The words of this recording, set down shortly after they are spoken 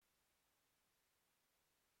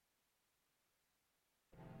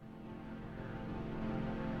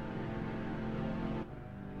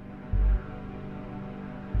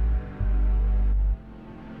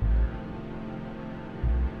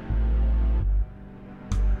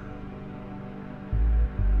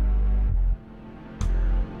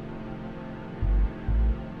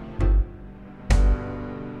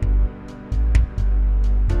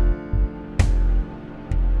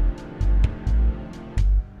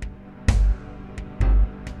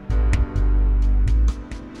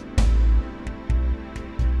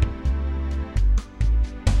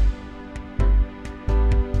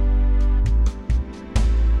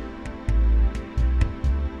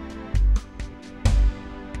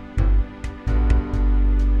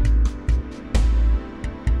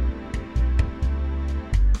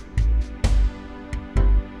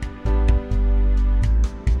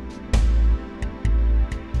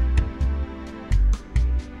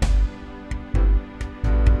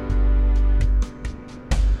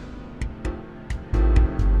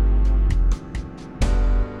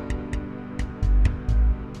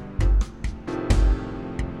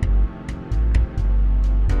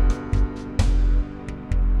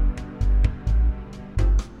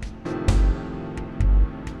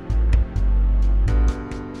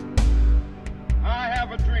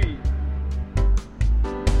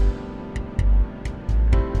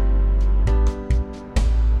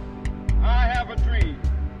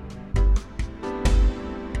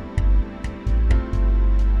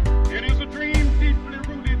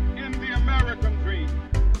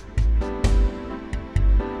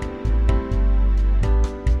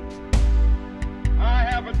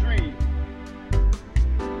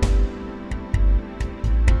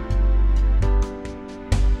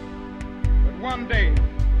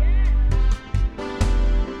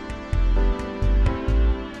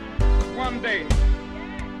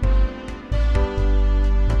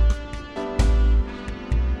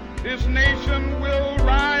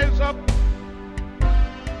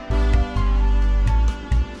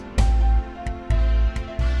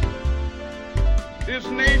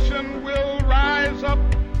nation will rise up.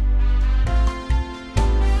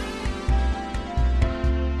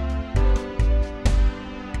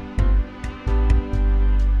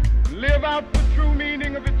 Live out the true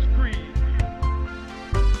meaning of its creed.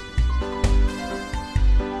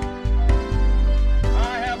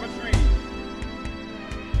 I have a dream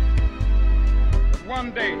that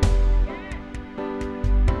one day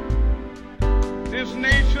this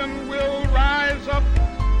nation will rise up,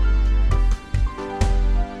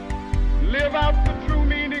 live out the true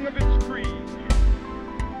meaning of its creed.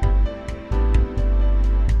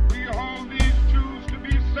 We hold these truths to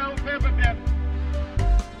be self-evident,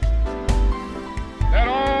 that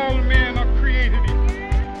all men are created equal.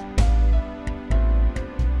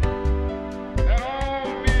 That all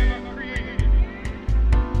men are created equal.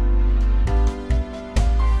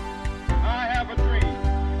 I have a dream.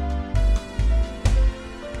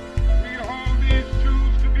 We hold these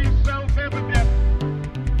truths to be self-evident,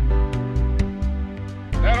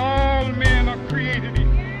 that all men are created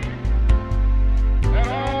equal. That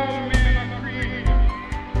all men are created equal.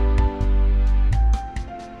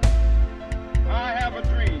 I have a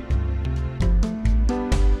dream.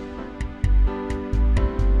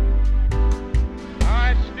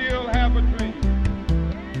 I still have a dream.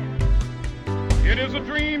 It is a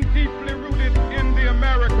dream deeply rooted in the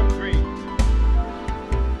American dream.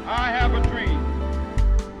 I have a dream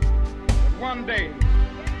that one day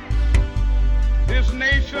this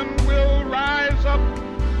nation will rise up,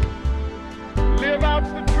 live out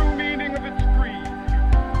the true meaning of its creed.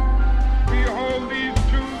 We hold these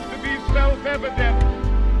truths to be self-evident,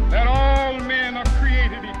 that all men are